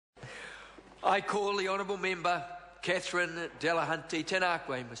I call the Honourable Member Catherine Delahunty. Tēnā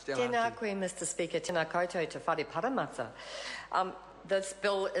koe, Ms Delahunty. Tēnā koe, Mr Speaker. Tēnā koutou te whare paramata. This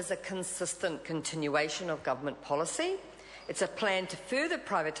bill is a consistent continuation of government policy. It's a plan to further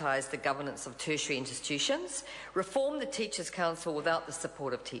privatise the governance of tertiary institutions, reform the Teachers' Council without the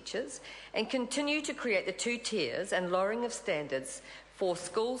support of teachers, and continue to create the two tiers and lowering of standards for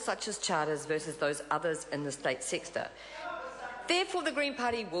schools such as charters versus those others in the state sector. Therefore, the Green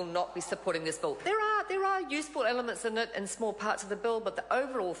Party will not be supporting this bill. There are useful elements in it in small parts of the bill, but the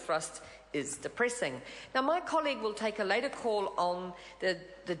overall thrust is depressing. Now, my colleague will take a later call on the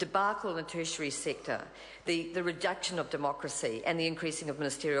debacle in the tertiary sector, the reduction of democracy and the increasing of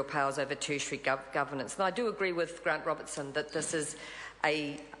ministerial powers over tertiary governance. And I do agree with Grant Robertson that this is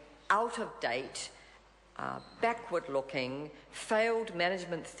a out-of-date, backward-looking, failed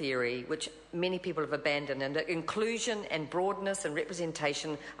management theory which many people have abandoned, and that inclusion and broadness and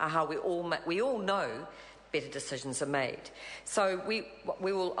representation are how we all know better decisions are made. So we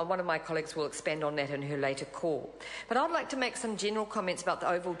will. One of my colleagues will expand on that in her later call. But I'd like to make some general comments about the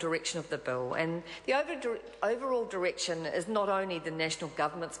overall direction of the bill. And the overall direction is not only the national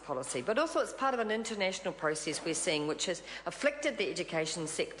government's policy, but also it's part of an international process we're seeing which has afflicted the education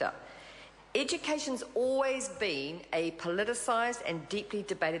sector. Education's always been a politicised and deeply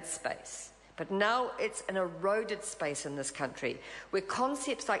debated space. But now it's an eroded space in this country, where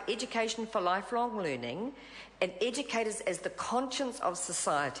concepts like education for lifelong learning and educators as the conscience of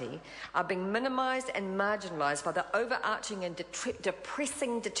society are being minimised and marginalised by the overarching and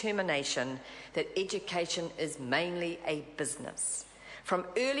depressing determination that education is mainly a business. From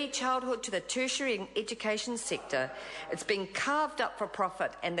early childhood to the tertiary education sector, it's been carved up for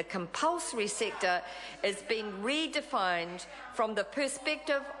profit, and the compulsory sector is being redefined from the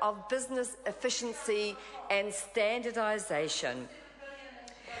perspective of business efficiency and standardisation.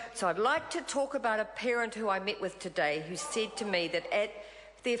 So I'd like to talk about a parent who I met with today who said to me that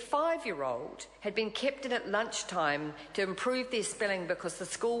their 5-year-old had been kept in at lunchtime to improve their spelling because the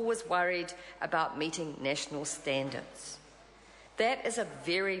school was worried about meeting national standards. That is a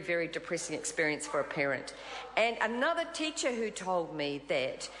very, very depressing experience for a parent. And another teacher who told me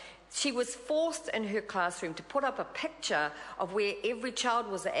that she was forced in her classroom to put up a picture of where every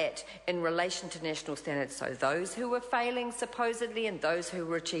child was at in relation to national standards. So those who were failing supposedly and those who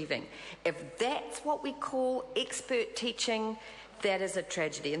were achieving. If that's what we call expert teaching, that is a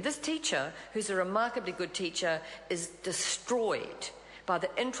tragedy. And this teacher, who's a remarkably good teacher, is destroyed by the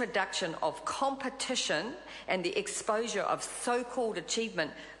introduction of competition and the exposure of so-called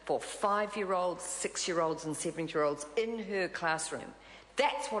achievement for 5-year-olds, 6-year-olds and 7-year-olds in her classroom.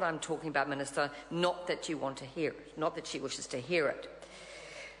 That's what I'm talking about, Minister, not that you want to hear it, not that she wishes to hear it.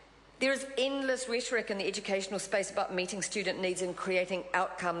 There is endless rhetoric in the educational space about meeting student needs and creating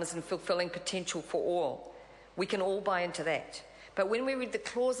outcomes and fulfilling potential for all. We can all buy into that. But when we read the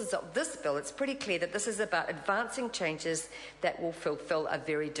clauses of this bill, it's pretty clear that this is about advancing changes that will fulfil a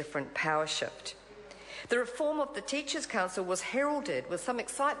very different power shift. The reform of the Teachers' Council was heralded with some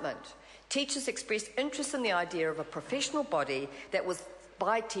excitement. Teachers expressed interest in the idea of a professional body that was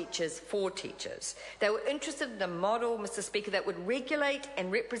by teachers for teachers. They were interested in a model, Mr Speaker, that would regulate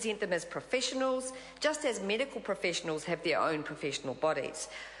and represent them as professionals, just as medical professionals have their own professional bodies.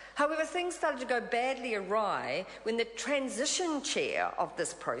 However, things started to go badly awry when the transition chair of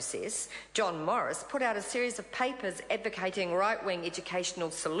this process, John Morris, put out a series of papers advocating right-wing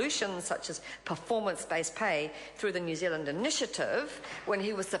educational solutions such as performance-based pay through the New Zealand Initiative, when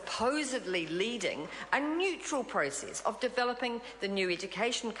he was supposedly leading a neutral process of developing the new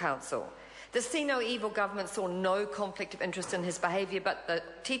Education Council. The See No Evil government saw no conflict of interest in his behaviour, but the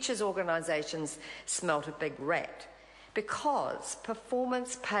teachers' organisations smelt a big rat. Because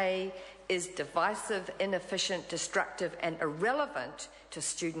performance pay is divisive, inefficient, destructive and irrelevant to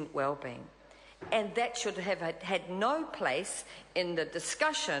student well-being. And that should have had no place in the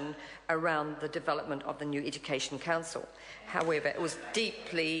discussion around the development of the new Education Council. However, it was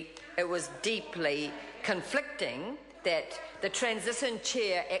deeply conflicting that the transition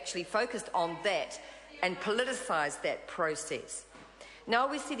chair actually focused on that and politicised that process. Now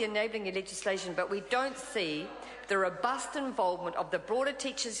we see the enabling legislation, but we don't see the robust involvement of the broader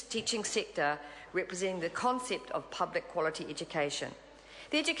teaching sector representing the concept of public quality education.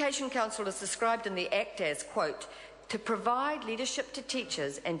 The Education Council is described in the Act as, quote, to provide leadership to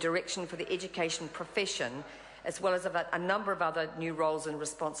teachers and direction for the education profession, as well as a number of other new roles and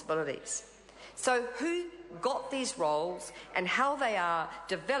responsibilities. So who got these roles and how they are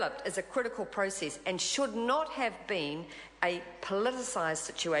developed is a critical process and should not have been a politicised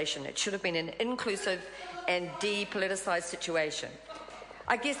situation. It should have been an inclusive and depoliticised situation.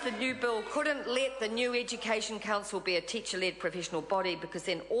 I guess the new bill couldn't let the new Education Council be a teacher-led professional body, because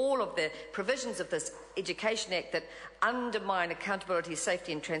then all of the provisions of this Education Act that undermine accountability,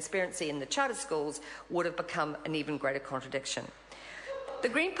 safety and transparency in the charter schools would have become an even greater contradiction. The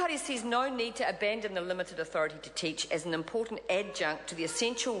Green Party sees no need to abandon the limited authority to teach as an important adjunct to the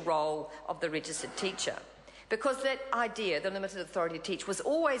essential role of the registered teacher, because that idea, the limited authority to teach, was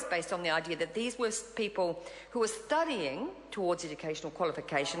always based on the idea that these were people who were studying towards educational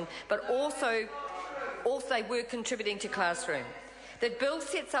qualification, but also they were contributing to classroom. The bill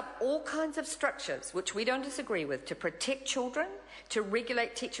sets up all kinds of structures, which we don't disagree with, to protect children, to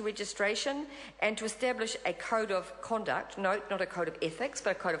regulate teacher registration, and to establish a code of conduct. Note, not a code of ethics,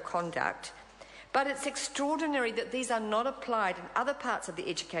 but a code of conduct. But it's extraordinary that these are not applied in other parts of the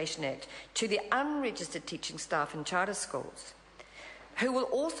Education Act to the unregistered teaching staff in charter schools, who will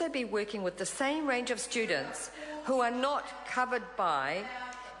also be working with the same range of students who are not covered by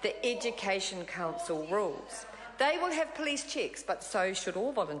the Education Council rules. They will have police checks, but so should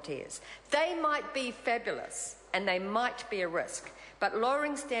all volunteers. They might be fabulous and they might be a risk, but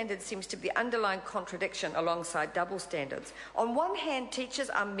lowering standards seems to be the underlying contradiction alongside double standards. On one hand, teachers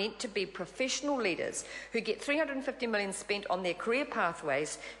are meant to be professional leaders who get $350 million spent on their career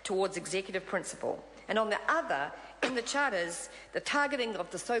pathways towards executive principal. And on the other, in the charters, the targeting of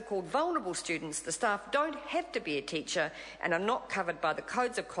the so-called vulnerable students, the staff don't have to be a teacher and are not covered by the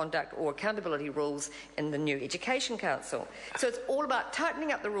codes of conduct or accountability rules in the new Education Council. So it's all about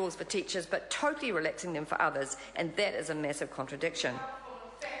tightening up the rules for teachers but totally relaxing them for others, and that is a massive contradiction.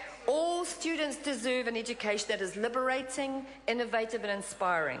 All students deserve an education that is liberating, innovative and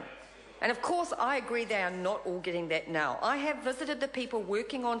inspiring. And of course, I agree they are not all getting that now. I have visited the people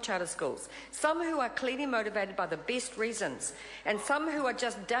working on charter schools, some who are clearly motivated by the best reasons, and some who are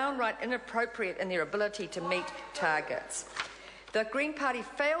just downright inappropriate in their ability to meet targets. The Green Party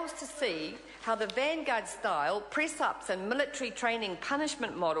fails to see how the Vanguard style, press-ups and military training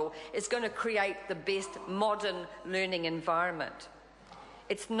punishment model is going to create the best modern learning environment.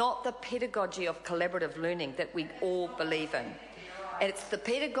 It's not the pedagogy of collaborative learning that we all believe in. It's the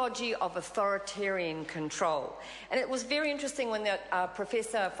pedagogy of authoritarian control. And it was very interesting when that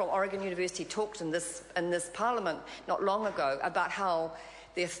professor from Oregon University talked in this parliament not long ago about how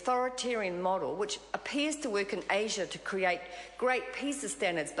the authoritarian model, which appears to work in Asia to create great PISA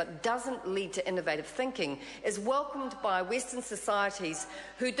standards but doesn't lead to innovative thinking, is welcomed by Western societies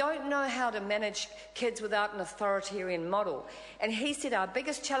who don't know how to manage kids without an authoritarian model. And he said our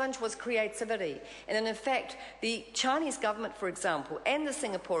biggest challenge was creativity. And in fact, the Chinese government, for example, and the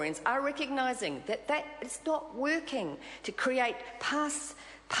Singaporeans are recognising that it's not working to create pass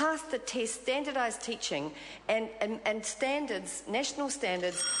the test, standardised teaching and standards, national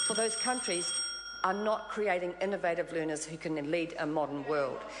standards for those countries are not creating innovative learners who can lead a modern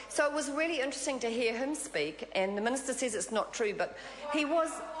world. So it was really interesting to hear him speak, and the Minister says it's not true, but he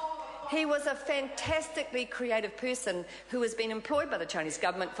was a fantastically creative person who has been employed by the Chinese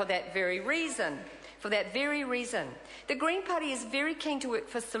government for that very reason. The Green Party is very keen to work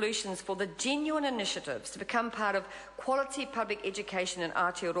for solutions for the genuine initiatives to become part of quality public education in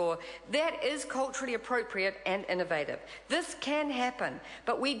Aotearoa that is culturally appropriate and innovative. This can happen,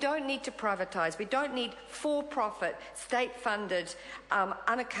 but we don't need to privatise. We don't need for-profit, state-funded,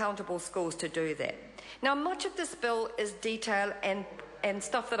 unaccountable schools to do that. Now, much of this bill is detail and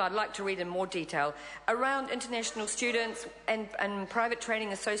stuff that I'd like to read in more detail around international students and private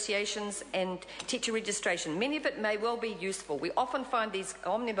training associations and teacher registration. Many of it may well be useful. We often find these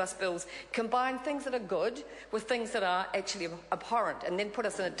omnibus bills combine things that are good with things that are actually abhorrent and then put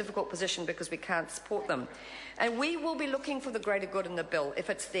us in a difficult position because we can't support them. And we will be looking for the greater good in the bill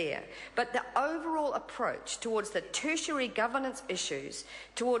if it's there. But the overall approach towards the tertiary governance issues,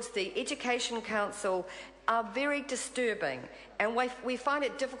 towards the Education Council, are very disturbing, and we find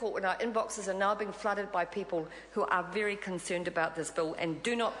it difficult when our inboxes are now being flooded by people who are very concerned about this bill and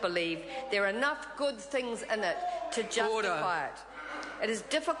do not believe there are enough good things in it to justify it. It is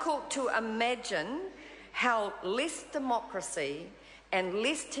difficult to imagine how less democracy and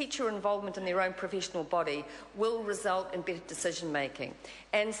less teacher involvement in their own professional body will result in better decision making.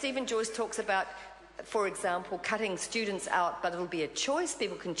 And Stephen Joyce talks about, for example, cutting students out, but it'll be a choice.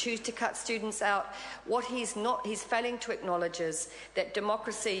 People can choose to cut students out. What he's failing to acknowledge is that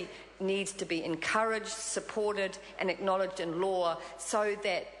democracy needs to be encouraged, supported and acknowledged in law so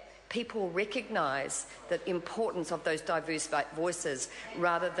that people recognise the importance of those diverse voices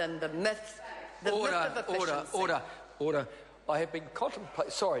rather than the myth of efficiency. Order. I have been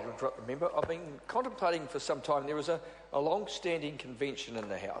contemplating, sorry to interrupt the member, I've been contemplating for some time. There is a long-standing convention in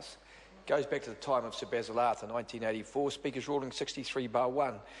the House goes back to the time of Sir Basil Arthur, 1984, Speaker's Ruling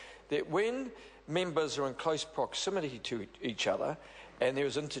 63/1, that when members are in close proximity to each other and there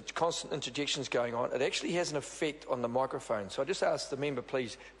is constant interjections going on, it actually has an effect on the microphone. So I just ask the member,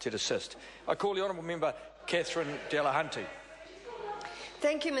 please, to desist. I call the Honourable Member Catherine Delahunty.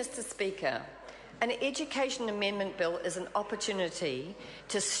 Thank you, Mr. Speaker. An education amendment bill is an opportunity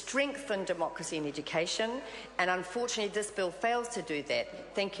to strengthen democracy in education, and unfortunately this bill fails to do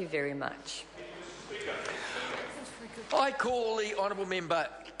that. Thank you very much. I call the Honourable Member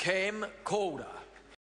Cam Calder.